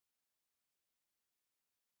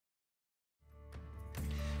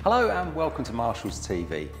Hello and welcome to Marshall's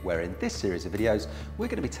TV, where in this series of videos we're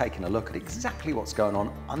going to be taking a look at exactly what's going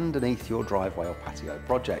on underneath your driveway or patio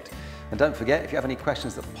project. And don't forget, if you have any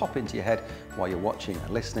questions that pop into your head while you're watching and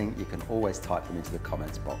listening, you can always type them into the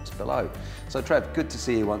comments box below. So Trev, good to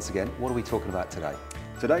see you once again. What are we talking about today?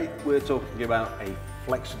 Today we're talking about a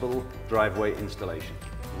flexible driveway installation.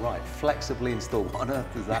 Right, flexibly installed. What on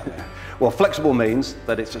earth does that mean? Well, flexible means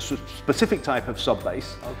that it's a specific type of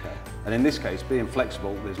sub-base. Okay. And in this case, being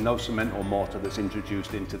flexible, there's no cement or mortar that's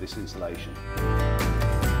introduced into this installation.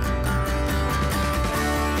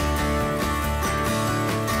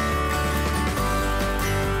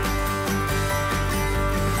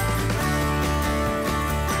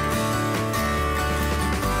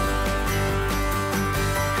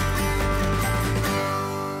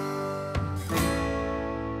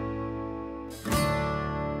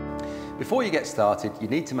 Before you get started, you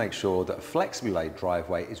need to make sure that a flexibly laid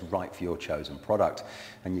driveway is right for your chosen product.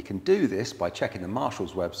 And you can do this by checking the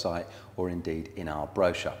Marshall's website or indeed in our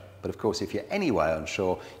brochure. But of course, if you're anyway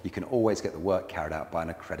unsure, you can always get the work carried out by an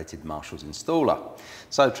accredited Marshall's installer.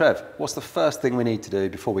 So Trev, what's the first thing we need to do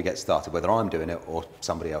before we get started, whether I'm doing it or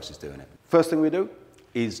somebody else is doing it? First thing we do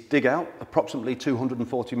is dig out approximately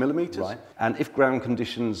 240 millimeters. Right. And if ground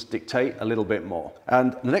conditions dictate, a little bit more.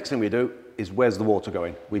 And the next thing we do is where's the water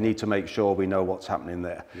going? We need to make sure we know what's happening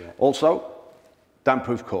there. Yeah. Also,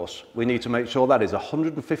 damp-proof course. We need to make sure that is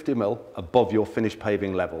 150 mil above your finished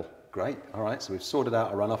paving level. Great, all right, so we've sorted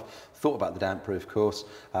out a runoff, thought about the damp-proof course.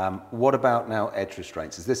 What about now edge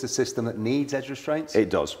restraints? Is this a system that needs edge restraints? It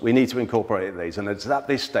does. We need to incorporate these, and it's at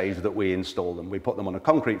this stage that we install them. We put them on a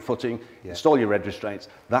concrete footing, install your edge restraints.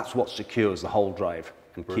 That's what secures the whole drive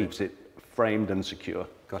and keeps it framed and secure.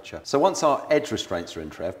 Gotcha. So once our edge restraints are in,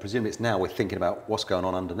 Trev, presumably it's now we're thinking about what's going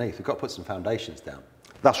on underneath. We've got to put some foundations down.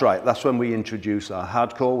 That's right. That's when we introduce our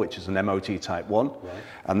hardcore, which is an MOT Type 1, right.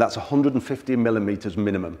 And that's 150 millimeters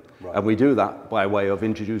minimum. Right. And we do that by way of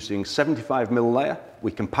introducing 75 mil layer.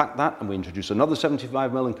 We compact that, and we introduce another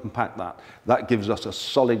 75 mil and compact that. That gives us a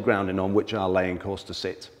solid grounding on which our laying course to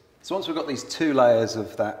sit. So once we've got these two layers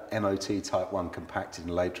of that MOT Type 1 compacted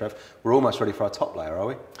and laid, Trev, we're almost ready for our top layer, are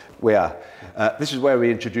we? We are. This is where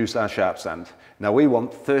we introduce our sharp sand. Now we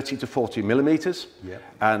want 30 to 40 millimeters,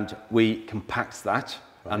 and we compact that.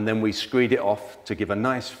 Right. And then we screed it off to give a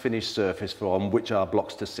nice finished surface on which our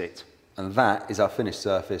blocks to sit. And that is our finished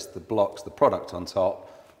surface, the blocks, the product on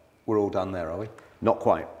top. We're all done there, are we? Not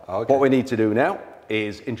quite. Oh, okay. What we need to do now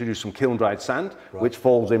is introduce some kiln-dried sand, which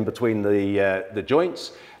falls in between the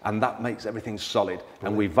joints, and that makes everything solid. Brilliant.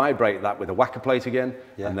 And we vibrate that with a whacker plate again,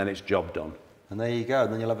 and then it's job done. And there you go.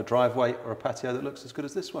 And then you'll have a driveway or a patio that looks as good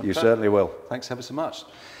as this one. You certainly will. Thanks ever so much.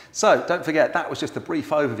 So don't forget, that was just a brief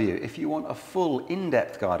overview. If you want a full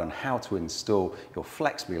in-depth guide on how to install your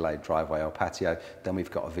flexibly laid driveway or patio, then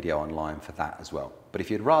we've got a video online for that as well. But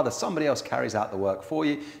if you'd rather somebody else carries out the work for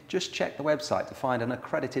you, just check the website to find an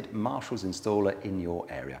accredited Marshall's installer in your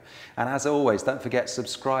area. And as always, don't forget,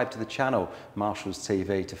 subscribe to the channel Marshall's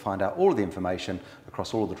TV to find out all of the information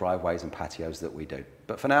across all of the driveways and patios that we do.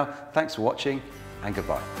 But for now, thanks for watching and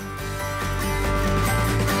goodbye.